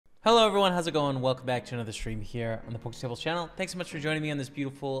Hello everyone, how's it going? Welcome back to another stream here on the Pokerstaples channel. Thanks so much for joining me on this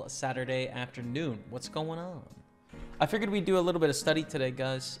beautiful Saturday afternoon. What's going on? I figured we'd do a little bit of study today,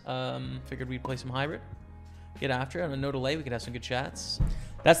 guys. Figured we'd play some hybrid, get after it. On no delay, we could have some good chats.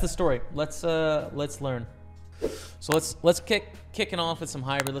 That's the story. Let's learn. So let's kicking off with some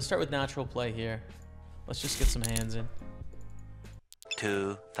hybrid. Let's start with natural play here. Let's just get some hands in.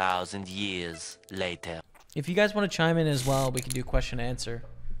 2,000 years later. If you guys want to chime in as well, we can do question and answer.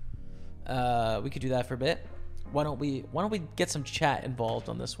 We could do that for a bit. Why don't we get some chat involved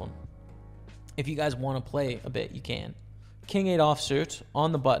on this one? If you guys want to play a bit, you can. King 8 offsuit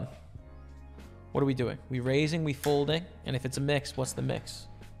on the button. What are we doing? We raising, we folding, and if it's a mix, what's the mix?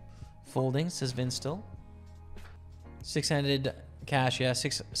 Folding, says Vin still. Six-handed cash, yeah.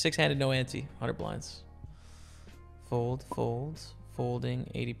 Six-handed no ante, 100 blinds. Fold,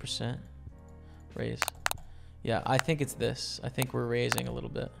 folding, 80%. Raise. Yeah, I think it's this. I think we're raising a little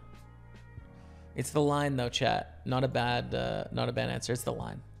bit. It's the line though, chat. Not a bad answer. It's the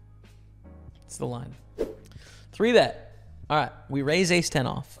line. It's the line. 3-bet. All right, we raise ace-10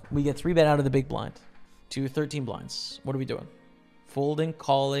 off. We get 3-bet out of the big blind to 13 blinds. What are we doing? Folding,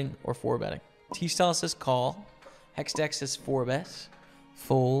 calling, or 4-betting? T-style says call. Hexdex says 4-bet.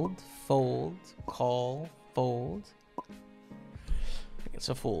 Fold, call, fold. It's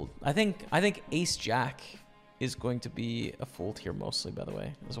a fold. I think ace-jack is going to be a fold here mostly, by the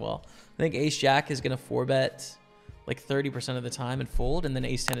way, as well. I think ace-jack is going to 4-bet like 30% of the time and fold, and then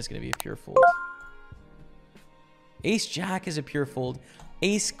ace-10 is going to be a pure fold. Ace-jack is a pure fold.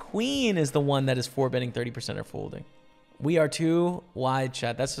 Ace-queen is the one that is 4-betting 30% or folding. We are too wide,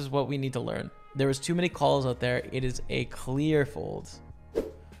 chat. This is what we need to learn. There was too many calls out there. It is a clear fold.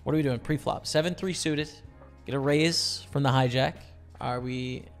 What are we doing? Pre-flop. 7-3 suited. Get a raise from the hijack. Are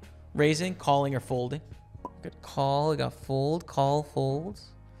we raising, calling, or folding? Good call. I got fold, call, fold.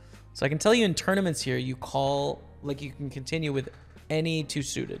 So I can tell you in tournaments here, you call, like you can continue with any two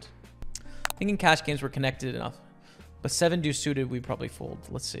suited. I think in cash games we're connected enough. But 7 deuce suited, we probably fold.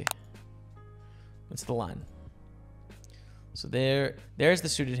 Let's see. What's the line? So there's the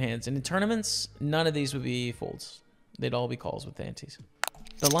suited hands. And in tournaments, none of these would be folds. They'd all be calls with the antes.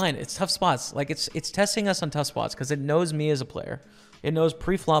 The line, it's tough spots. Like it's testing us on tough spots because it knows me as a player. It knows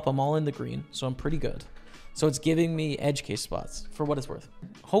pre-flop I'm all in the green, so I'm pretty good. So it's giving me edge case spots for what it's worth.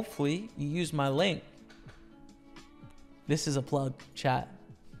 Hopefully you use my link. This is a plug, chat.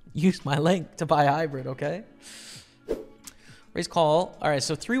 Use my link to buy hybrid, okay? Raise call. All right,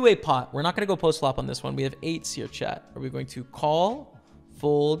 so 3-way pot. We're not going to go post flop on this one. We have 8s here, chat. Are we going to call,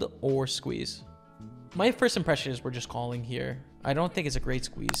 fold, or squeeze? My first impression is we're just calling here. I don't think it's a great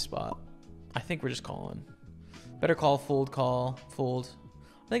squeeze spot. I think we're just calling. Better call, fold, fold.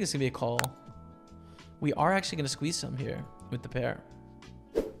 I think it's going to be a call. We are actually going to squeeze some here with the pair.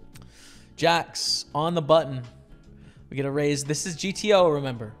 Jacks on the button. We get a raise. This is GTO,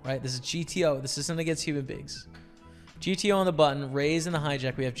 remember, right? This is GTO. This isn't against human beings. GTO on the button. Raise in the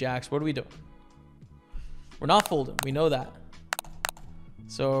hijack. We have jacks. What are we doing? We're not folding. We know that.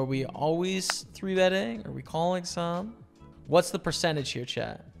 So are we always 3-betting? Are we calling some? What's the percentage here,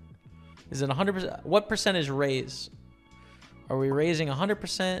 chat? Is it 100%? What percentage raise? Are we raising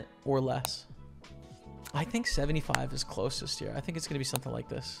 100% or less? I think 75 is closest here. I think it's going to be something like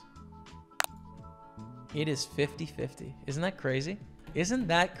this. It is 50-50. Isn't that crazy? Isn't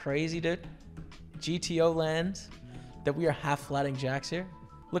that crazy, dude? GTO land that we are half flatting jacks here.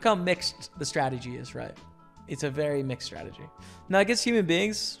 Look how mixed the strategy is, right? It's a very mixed strategy. Now, against human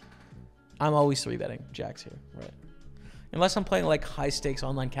beings, I'm always 3-betting jacks here, right? Unless I'm playing like high stakes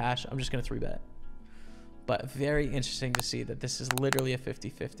online cash, I'm just going to 3-bet. But very interesting to see that this is literally a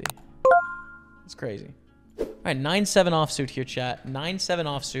 50-50. It's crazy. All right, 9-7 offsuit here, chat. 9-7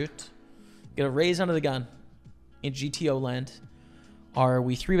 offsuit. Get a raise under the gun in GTO land. Are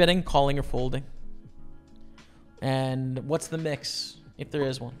we 3-betting, calling, or folding? And what's the mix, if there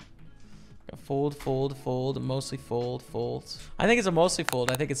is one? Fold, fold, fold. Mostly fold, fold. I think it's a mostly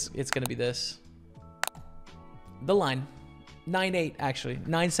fold. I think it's going to be this. The line. 9-8, actually.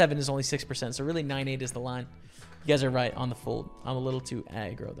 9-7 is only 6%, so really 9-8 is the line. You guys are right on the fold. I'm a little too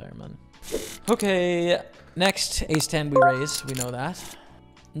aggro there, man. Okay, next, ace-10 we raise. We know that.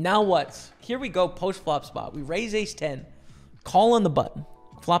 Now what? Here we go, post-flop spot. We raise ace-10. Call on the button.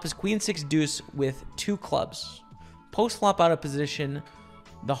 Flop is queen-6 deuce with 2 clubs. Post-flop out of position,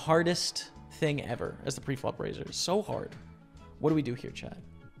 the hardest thing ever as the pre-flop raiser. So hard. What do we do here, Chad?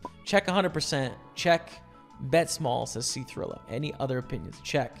 Check 100%. Check. Bet small, says C Thrilla. Any other opinions?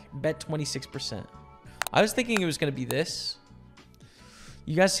 Check. Bet 26%. I was thinking it was going to be this.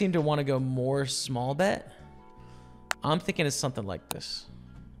 You guys seem to want to go more small bet. I'm thinking it's something like this.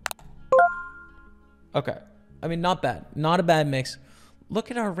 Okay. I mean, not bad. Not a bad mix.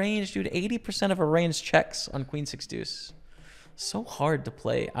 Look at our range, dude. 80% of our range checks on queen six deuce. So hard to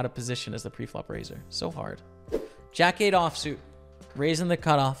play out of position as the preflop raiser. So hard. Jack 8 offsuit. Raising the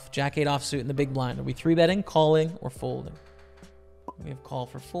cutoff. Jack 8 offsuit in the big blind. Are we 3-betting, calling, or folding? We have call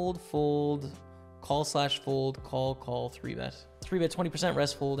for fold, fold, call/fold, call, 3-bet. 3-bet, 20%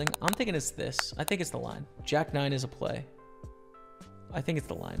 rest folding. I'm thinking it's this. I think it's the line. Jack 9 is a play. I think it's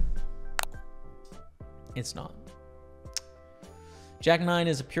the line. It's not. Jack 9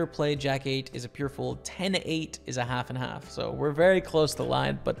 is a pure play. Jack 8 is a pure fold. 10-8 is a half and half. So we're very close to the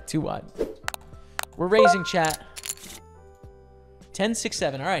line, but too wide. We're raising, chat.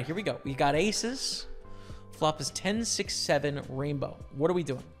 10-6-7. All right, here we go. We got aces. Flop is 10-6-7 rainbow. What are we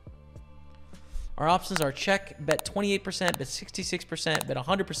doing? Our options are check, bet 28%, bet 66%, bet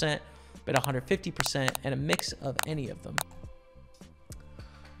 100%, bet 150%, and a mix of any of them.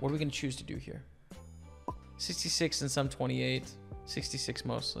 What are we going to choose to do here? 66 and some 28. 66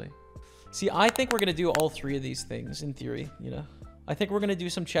 mostly. See, I think we're going to do all three of these things in theory, you know. I think we're going to do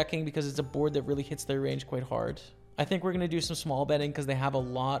some checking because it's a board that really hits their range quite hard. I think we're going to do some small betting because they have a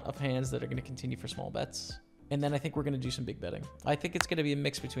lot of hands that are going to continue for small bets. And then I think we're going to do some big betting. I think it's going to be a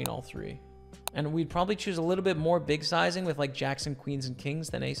mix between all three. And we'd probably choose a little bit more big sizing with like jacks and queens and kings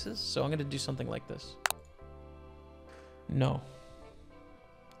than aces. So I'm going to do something like this. No.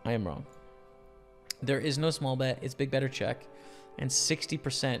 I am wrong. There is no small bet. It's big bet or check. And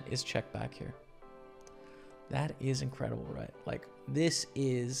 60% is check back here. That is incredible, right? Like, this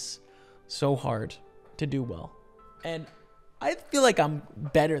is so hard to do well. And I feel like I'm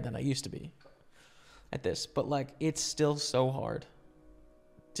better than I used to be at this. But, like, it's still so hard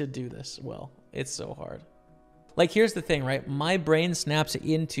to do this well. It's so hard. Like, here's the thing, right? My brain snaps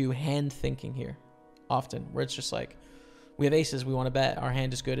into hand thinking here often, where it's just like, we have aces, we want to bet. Our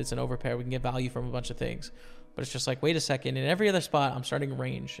hand is good. It's an overpair. We can get value from a bunch of things. But it's just like, wait a second. In every other spot, I'm starting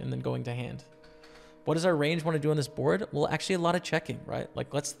range and then going to hand. What does our range want to do on this board? Well, actually a lot of checking, right?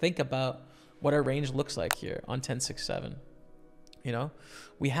 Like, let's think about what our range looks like here on 10-6-7. You know,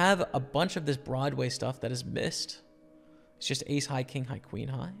 we have a bunch of this Broadway stuff that is missed. It's just ace high, king high, queen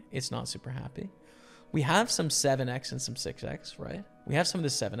high. It's not super happy. We have some 7x and some 6x, right? We have some of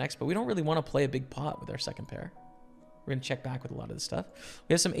this 7x, but we don't really want to play a big pot with our second pair. We're going to check back with a lot of this stuff.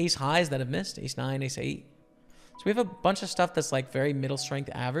 We have some ace highs that have missed. Ace 9, ace 8. So we have a bunch of stuff that's like very middle strength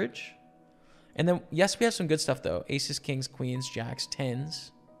average. And then, yes, we have some good stuff though. Aces, kings, queens, jacks,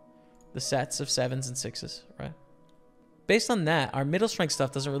 10s. The sets of 7s and 6s, right? Based on that, our middle strength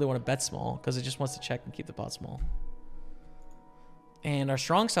stuff doesn't really want to bet small because it just wants to check and keep the pot small. And our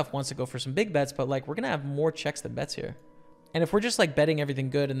strong stuff wants to go for some big bets, but like we're going to have more checks than bets here. And if we're just like betting everything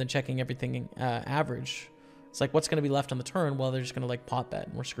good and then checking everything average, it's like what's going to be left on the turn? Well, they're just going to like pot bet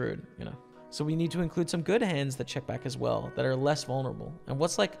and we're screwed, you know? So we need to include some good hands that check back as well, that are less vulnerable. And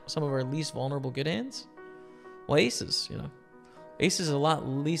what's like some of our least vulnerable good hands? Well, aces, you know. Aces is a lot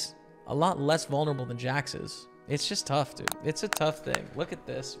less vulnerable than jacks is. It's just tough, dude. It's a tough thing. Look at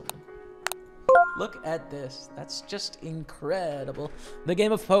this, man. Look at this. That's just incredible. The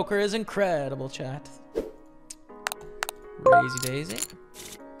game of poker is incredible, chat. Raisy daisy.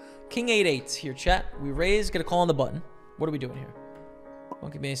 King 8-8 here, chat. We raise, get a call on the button. What are we doing here?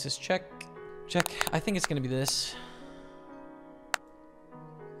 Monkey basis, check. Check. I think it's going to be this.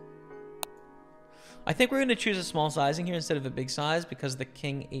 I think we're going to choose a small sizing here instead of a big size because the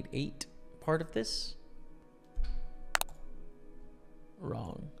king 8-8 part of this.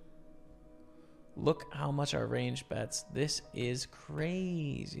 Wrong. Look how much our range bets. This is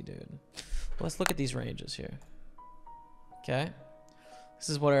crazy, dude. Let's look at these ranges here. Okay. This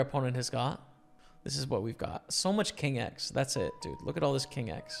is what our opponent has got. This is what we've got. So much king X. That's it, dude. Look at all this king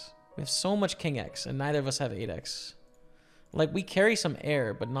X. We have so much king X, and neither of us have 8X. Like, we carry some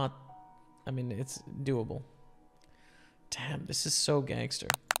air, but not... I mean, it's doable. Damn, this is so gangster.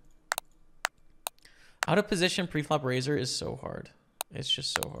 Out of position preflop raiser is so hard. It's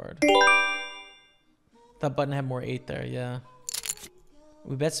just so hard. That button had more 8 there, yeah.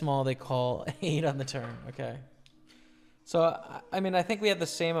 We bet small, they call 8 on the turn. Okay. So, I mean, I think we have the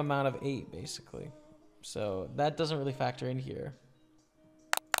same amount of 8, basically. So, that doesn't really factor in here.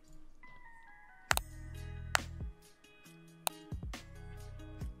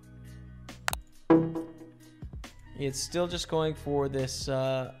 It's still just going for this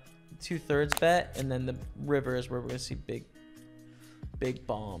 2/3 bet, and then the river is where we're going to see big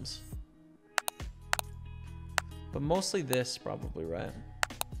bombs. But mostly this, probably, right?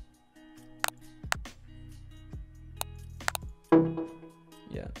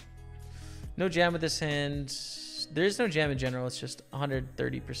 Yeah. No jam with this hand. There's no jam in general. It's just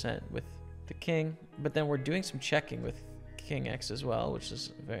 130% with the king, but then we're doing some checking with king X as well, which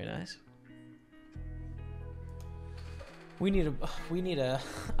is very nice.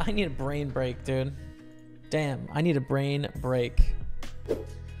 I need a brain break, dude. Damn, I need a brain break.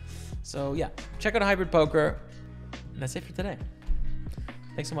 So yeah, check out Hybrid Poker. And that's it for today.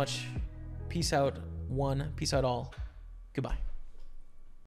 Thanks so much. Peace out, one. Peace out, all. Goodbye.